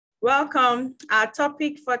Welcome. Our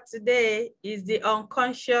topic for today is the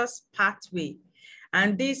unconscious pathway,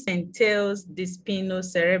 and this entails the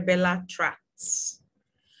spinocerebellar tracts.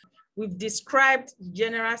 We've described the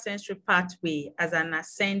general sensory pathway as an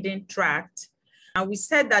ascending tract, and we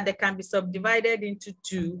said that they can be subdivided into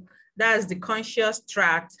two. That's the conscious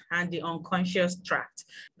tract and the unconscious tract.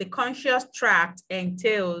 The conscious tract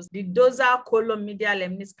entails the dorsal column-medial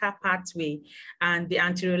lemniscal pathway and the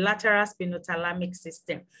anterolateral spinothalamic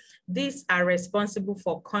system. These are responsible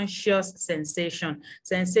for conscious sensation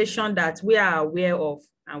that we are aware of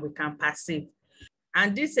and we can perceive.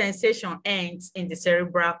 And this sensation ends in the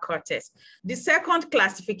cerebral cortex. The second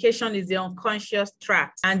classification is the unconscious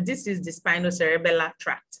tract, and this is the spinocerebellar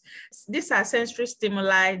tract. These are sensory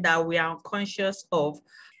stimuli that we are unconscious of.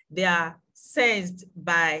 They are sensed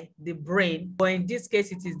by the brain, but in this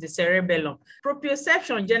case, it is the cerebellum.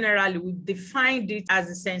 Proprioception, generally, we defined it as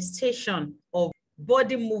a sensation of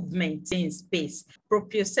body movement in space.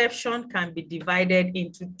 Proprioception can be divided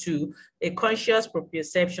into two: a conscious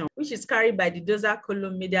proprioception, which is carried by the dorsal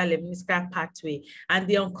column-medial lemniscal pathway, and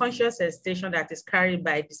the unconscious sensation that is carried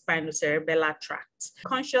by the spinocerebellar tract.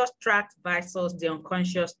 Conscious tract versus the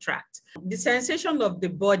unconscious tract. The sensation of the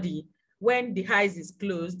body when the eyes is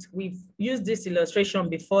closed, we've used this illustration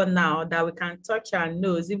before now that we can touch our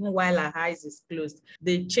nose even while our eyes is closed.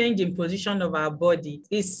 The change in position of our body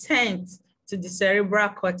is sent to the cerebral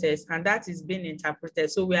cortex, and that is being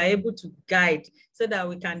interpreted. So we are able to guide so that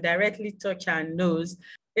we can directly touch our nose.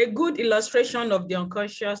 A good illustration of the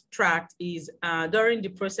unconscious tract is during the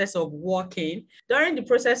process of walking. During the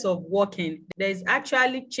process of walking, there is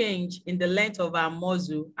actually change in the length of our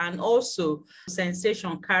muscle and also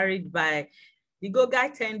sensation carried by the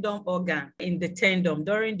Golgi tendon organ in the tendon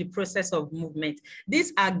during the process of movement.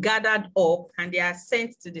 These are gathered up and they are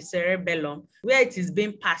sent to the cerebellum where it is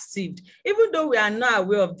being perceived. Even though we are not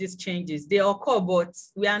aware of these changes, they occur, but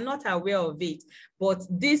we are not aware of it. But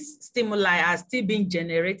these stimuli are still being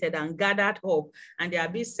generated and gathered up, and they are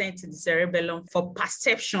being sent to the cerebellum for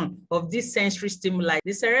perception of this sensory stimuli.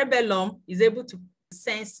 The cerebellum is able to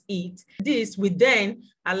sense it. This will then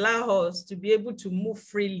allow us to be able to move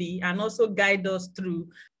freely and also guide us through.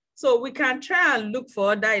 So we can try and look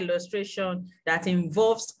for other illustration that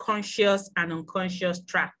involves conscious and unconscious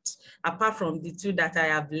tracts, apart from the two that I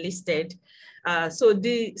have listed. So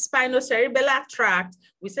the spinocerebellar tract,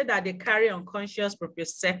 we said that they carry unconscious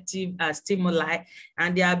proprioceptive stimuli,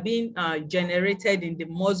 and they are being generated in the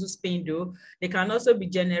muscle spindle. They can also be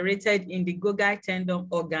generated in the Golgi tendon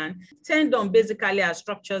organ. Tendon basically are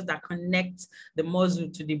structures that connect the muscle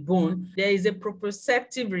to the bone. There is a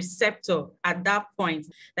proprioceptive receptor at that point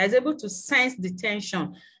that is able to sense the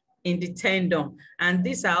tension in the tendon, and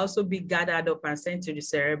these are also being gathered up and sent to the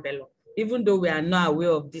cerebellum. Even though we are not aware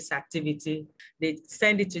of this activity, they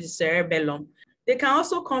send it to the cerebellum. They can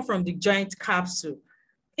also come from the joint capsule.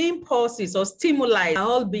 Impulses or stimuli are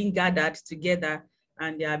all being gathered together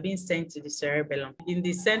and they are being sent to the cerebellum. In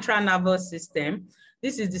the central nervous system,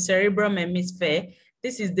 this is the cerebrum hemisphere.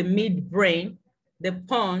 This is the midbrain, the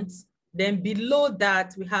pons. Then below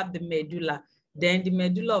that, we have the medulla. Then the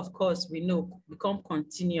medulla, of course, we know become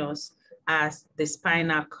continuous as the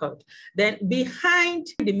spinal cord. Then behind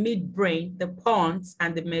the midbrain, the pons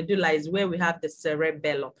and the medulla is where we have the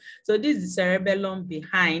cerebellum. So this is the cerebellum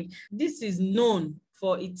behind. This is known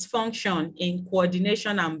for its function in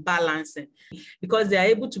coordination and balancing, because they are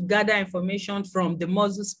able to gather information from the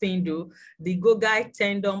muscle spindle, the Golgi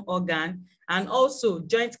tendon organ, and also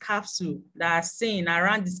joint capsule that are seen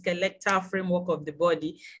around the skeletal framework of the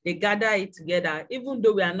body. They gather it together. Even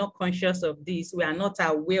though we are not conscious of this, we are not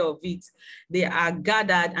aware of it, they are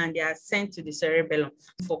gathered and they are sent to the cerebellum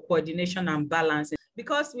for coordination and balancing.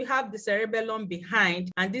 Because we have the cerebellum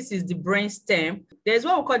behind, and this is the brain stem, there's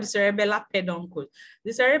what we call the cerebellar peduncles.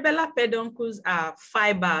 The cerebellar peduncles are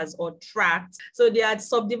fibers or tracts. So they are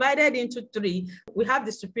subdivided into three. We have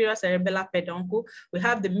the superior cerebellar peduncle, we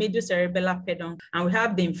have the middle cerebellar peduncle, and we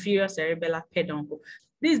have the inferior cerebellar peduncle.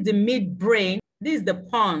 This is the midbrain, this is the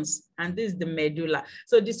pons, and this is the medulla.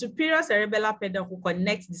 So the superior cerebellar peduncle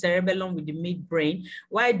connects the cerebellum with the midbrain,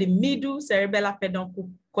 while the middle cerebellar peduncle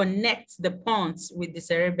connects the pons with the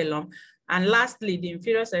cerebellum. And lastly, the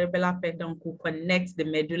inferior cerebellar peduncle connects the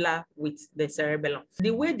medulla with the cerebellum.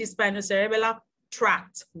 The way the spinocerebellar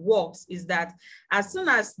tract works is that as soon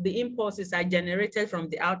as the impulses are generated from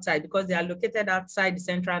the outside, because they are located outside the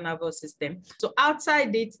central nervous system, so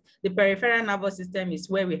outside it, the peripheral nervous system is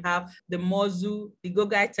where we have the muscle, the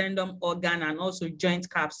Golgi tendon organ, and also joint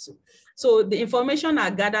capsule. So the information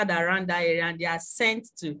are gathered around that area and they are sent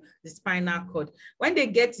to the spinal cord. When they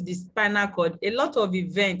get to the spinal cord, a lot of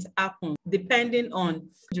events happen depending on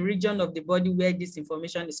the region of the body where this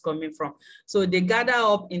information is coming from. So they gather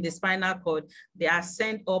up in the spinal cord, they are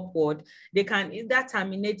sent upward. They can either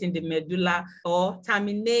terminate in the medulla or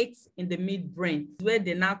terminate in the midbrain, where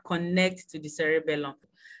they now connect to the cerebellum.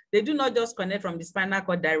 They do not just connect from the spinal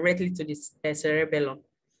cord directly to the cerebellum.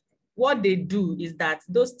 What they do is that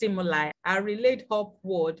those stimuli are relayed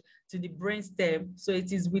upward to the brainstem. So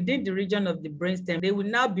it is within the region of the brainstem. They will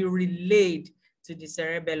now be relayed to the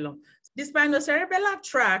cerebellum. The spinocerebellar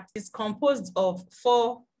tract is composed of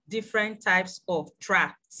 4 different types of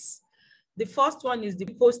tracts. The first one is the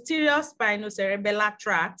posterior spinocerebellar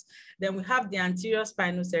tract. Then we have the anterior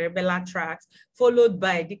spinocerebellar tract, followed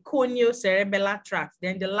by the coniocerebellar tract.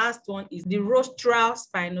 Then the last one is the rostral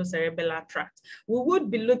spinocerebellar tract. We would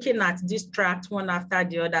be looking at this tract one after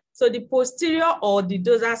the other. So the posterior or the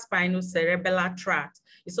dorsal spinocerebellar tract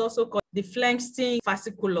is also called the flexing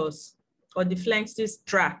fasciculus or the flexing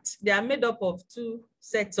tract. They are made up of 2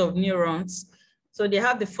 sets of neurons. So they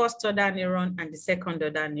have the first order neuron and the second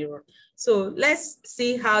order neuron. So let's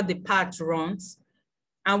see how the path runs.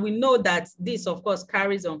 And we know that this, of course,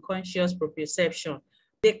 carries unconscious proprioception.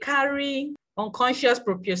 They carry unconscious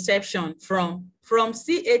proprioception from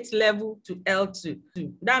C8 level to L2.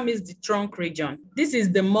 That means the trunk region. This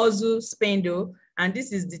is the muscle spindle, and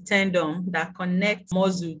this is the tendon that connects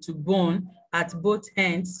muscle to bone at both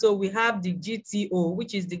ends. So we have the GTO,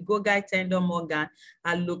 which is the Golgi tendon organ,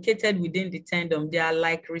 are located within the tendon. They are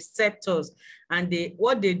like receptors, and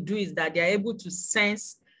what they do is that they are able to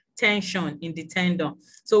sense tension in the tendon.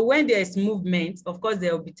 So when there is movement, of course,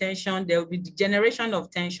 there will be tension, there will be the generation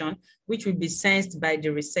of tension, which will be sensed by the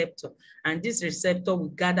receptor. And this receptor will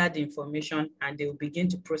gather the information and they will begin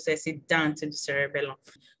to process it down to the cerebellum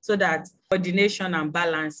so that coordination and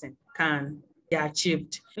balancing can be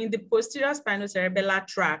achieved. In the posterior spinocerebellar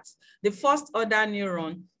tract, the first order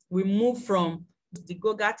neuron will move from the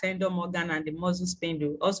Golgi tendon organ and the muscle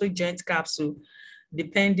spindle, also joint capsule,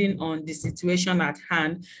 depending on the situation at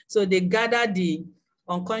hand. So they gather the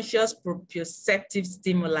unconscious proprioceptive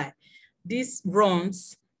stimuli. This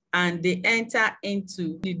runs and they enter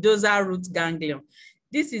into the dorsal root ganglion.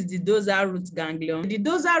 This is the dorsal root ganglion. The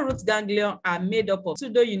dorsal root ganglion are made up of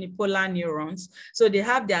pseudo-unipolar neurons. So they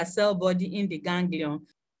have their cell body in the ganglion.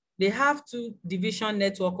 They have 2 division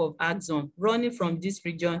network of axons running from this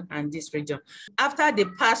region and this region. After they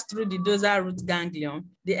pass through the dorsal root ganglion,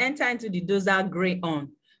 they enter into the dorsal greyon.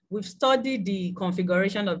 We've studied the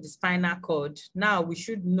configuration of the spinal cord. Now we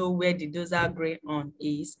should know where the dorsal greyon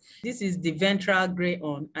is. This is the ventral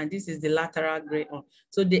greyon and this is the lateral greyon.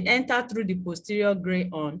 So they enter through the posterior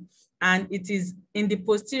greyon, and it is in the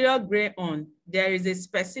posterior greyon, there is a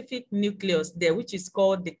specific nucleus there, which is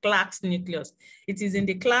called the Clark's nucleus. It is in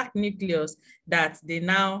the Clark nucleus that they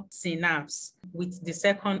now synapse with the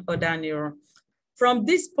second order neuron. From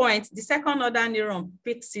this point, the second order neuron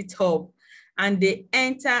picks it up and they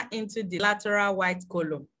enter into the lateral white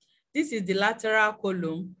column. This is the lateral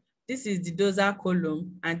column, this is the dorsal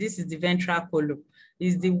column, and this is the ventral column.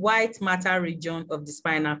 It's the white matter region of the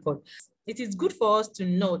spinal cord. It is good for us to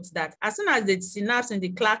note that as soon as they synapse in the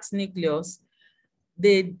Clark's nucleus,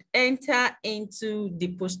 they enter into the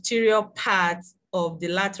posterior part of the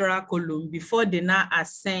lateral column before they now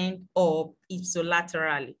ascend up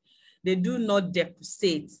ipsilaterally. They do not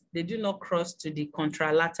decussate. They do not cross to the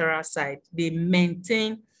contralateral side. They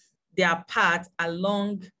maintain their path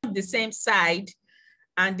along the same side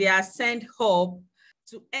and they ascend up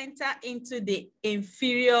to enter into the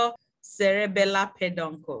inferior cerebellar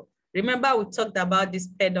peduncle. Remember, we talked about this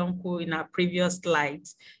peduncle in our previous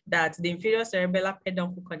slides, that the inferior cerebellar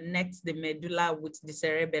peduncle connects the medulla with the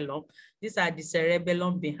cerebellum. These are the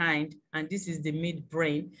cerebellum behind, and this is the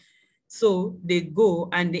midbrain. So they go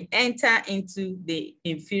and they enter into the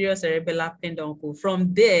inferior cerebellar peduncle.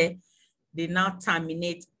 From there, they now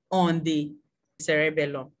terminate on the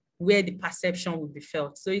cerebellum, where the perception will be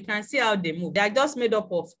felt. So you can see how they move. They are just made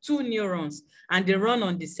up of 2 neurons and they run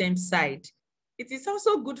on the same side. It is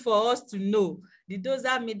also good for us to know the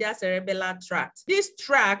dorsal medial cerebellar tract. This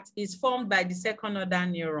tract is formed by the second order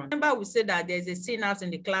neuron. Remember, we said that there's a synapse in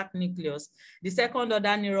the Clark nucleus. The second order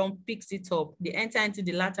neuron picks it up. They enter into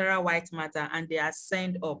the lateral white matter and they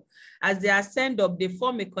ascend up. As they ascend up, they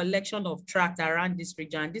form a collection of tracts around this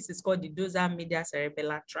region. This is called the dorsal medial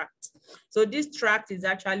cerebellar tract. So this tract is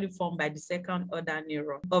actually formed by the second order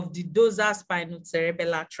neuron of the dorsal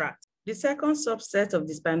spinocerebellar tract. The second subset of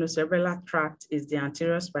the spinocerebellar tract is the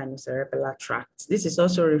anterior spinocerebellar tract. This is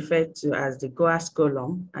also referred to as the Goas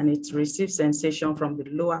column, and it receives sensation from the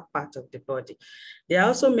lower part of the body. They are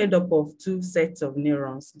also made up of two sets of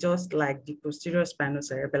neurons, just like the posterior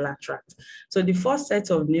spinocerebellar tract. So the first set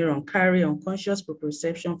of neurons carry unconscious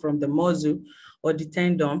proprioception from the muscle or the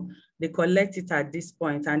tendon. They collect it at this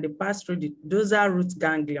point and they pass through the dorsal root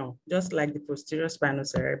ganglion, just like the posterior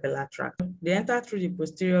spinocerebellar tract. They enter through the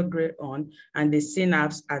posterior gray horn and the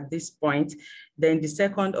synapse at this point. Then the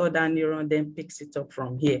second order neuron then picks it up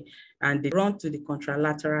from here and they run to the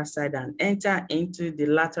contralateral side and enter into the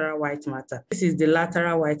lateral white matter. This is the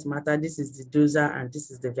lateral white matter, this is the dorsal, and this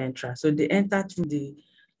is the ventral. So they enter through the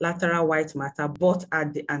lateral white matter, but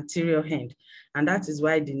at the anterior end. And that is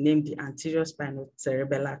why they named the anterior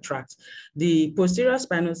spinocerebellar tract. The posterior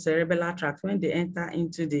spinocerebellar tract, when they enter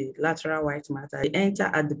into the lateral white matter, they enter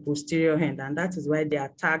at the posterior end, and that is why they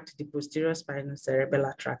are tagged the posterior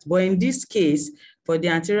spinocerebellar tract. But in this case, for the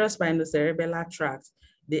anterior spinocerebellar tract,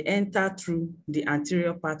 they enter through the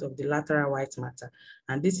anterior part of the lateral white matter,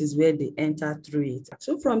 and this is where they enter through it.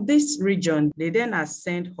 So from this region, they then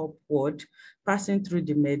ascend upward, passing through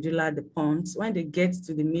the medulla, the pons. When they get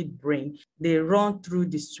to the midbrain, they run through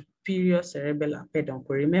the superior cerebellar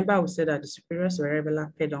peduncle. Remember, we said that the superior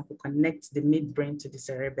cerebellar peduncle connects the midbrain to the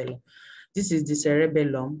cerebellum. This is the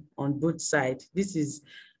cerebellum on both sides. This is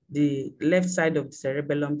the left side of the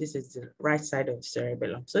cerebellum. This is the right side of the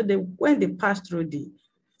cerebellum. So when they pass through the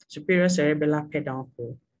superior cerebellar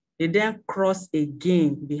peduncle, they then cross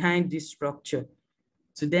again behind this structure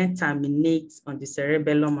to then terminate on the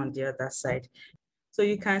cerebellum on the other side. So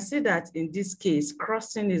you can see that in this case,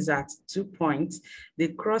 crossing is at 2 points. They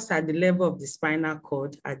cross at the level of the spinal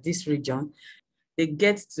cord at this region. They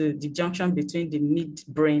get to the junction between the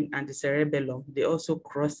midbrain and the cerebellum. They also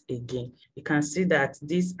cross again. You can see that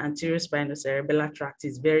this anterior spinocerebellar tract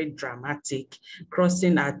is very dramatic,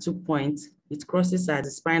 crossing at 2 points. It crosses at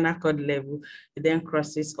the spinal cord level. It then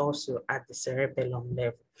crosses also at the cerebellum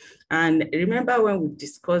level. And remember when we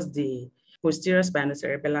discussed the posterior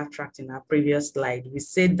spinocerebellar tract in our previous slide, we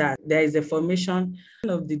said that there is a formation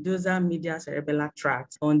of the dorsal medial cerebellar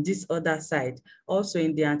tract on this other side. Also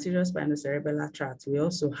in the anterior spinocerebellar tract, we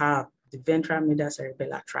also have the ventral medial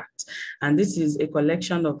cerebellar tract. And this is a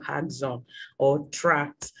collection of axon or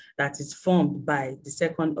tracts that is formed by the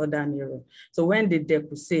second order neuron. So when they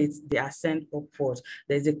decussate, they ascend upward.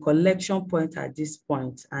 There's a collection point at this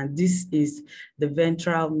point, and this is the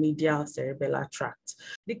ventral medial cerebellar tract.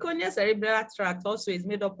 The corneal cerebellar tract also is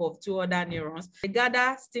made up of two other neurons. They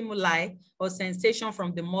gather stimuli or sensation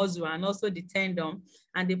from the muscle and also the tendon,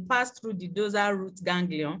 and they pass through the dorsal root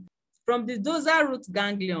ganglion. From the dorsal root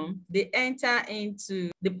ganglion, they enter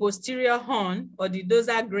into the posterior horn or the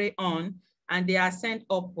dorsal gray horn, and they ascend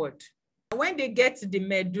upward. When they get to the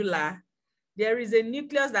medulla, there is a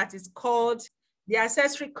nucleus that is called the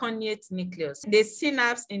accessory corneate nucleus. The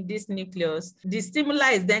synapse in this nucleus, the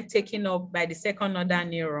stimuli is then taken up by the second order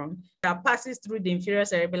neuron that passes through the inferior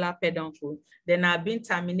cerebellar peduncle, then are being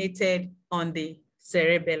terminated on the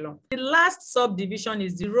cerebellum. The last subdivision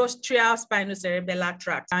is the rostral spinocerebellar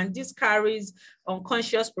tract, and this carries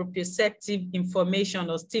unconscious proprioceptive information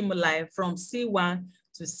or stimuli from C1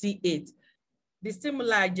 to C8. The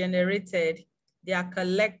stimuli are generated, they are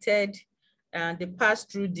collected, and they pass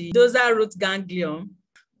through the dorsal root ganglion.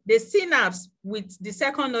 The synapse with the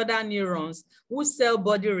second order neurons whose cell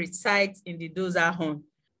body resides in the dorsal horn.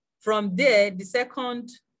 From there, the second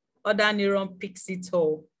other neuron picks it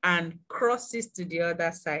up and crosses to the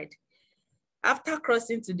other side. After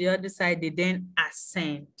crossing to the other side, they then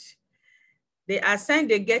ascend. They ascend,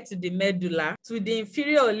 they get to the medulla, to the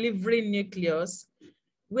inferior olivary nucleus,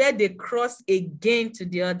 where they cross again to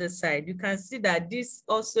the other side. You can see that this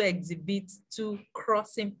also exhibits two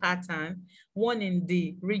crossing patterns, one in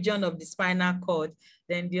the region of the spinal cord,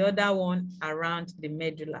 then the other one around the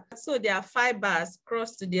medulla. So their fibers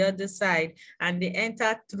cross to the other side and they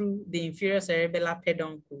enter through the inferior cerebellar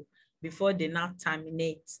peduncle before they now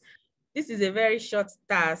terminate. This is a very short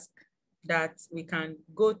task that we can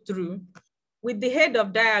go through. With the head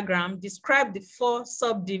of diagram, describe the 4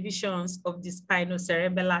 subdivisions of the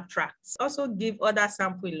spinocerebellar tracts. Also give other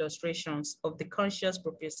sample illustrations of the conscious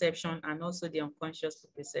proprioception and also the unconscious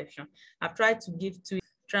proprioception. I've tried to give 2,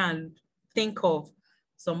 try and think of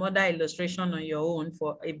some other illustration on your own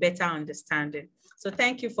for a better understanding. So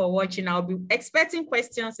thank you for watching. I'll be expecting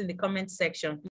questions in the comment section.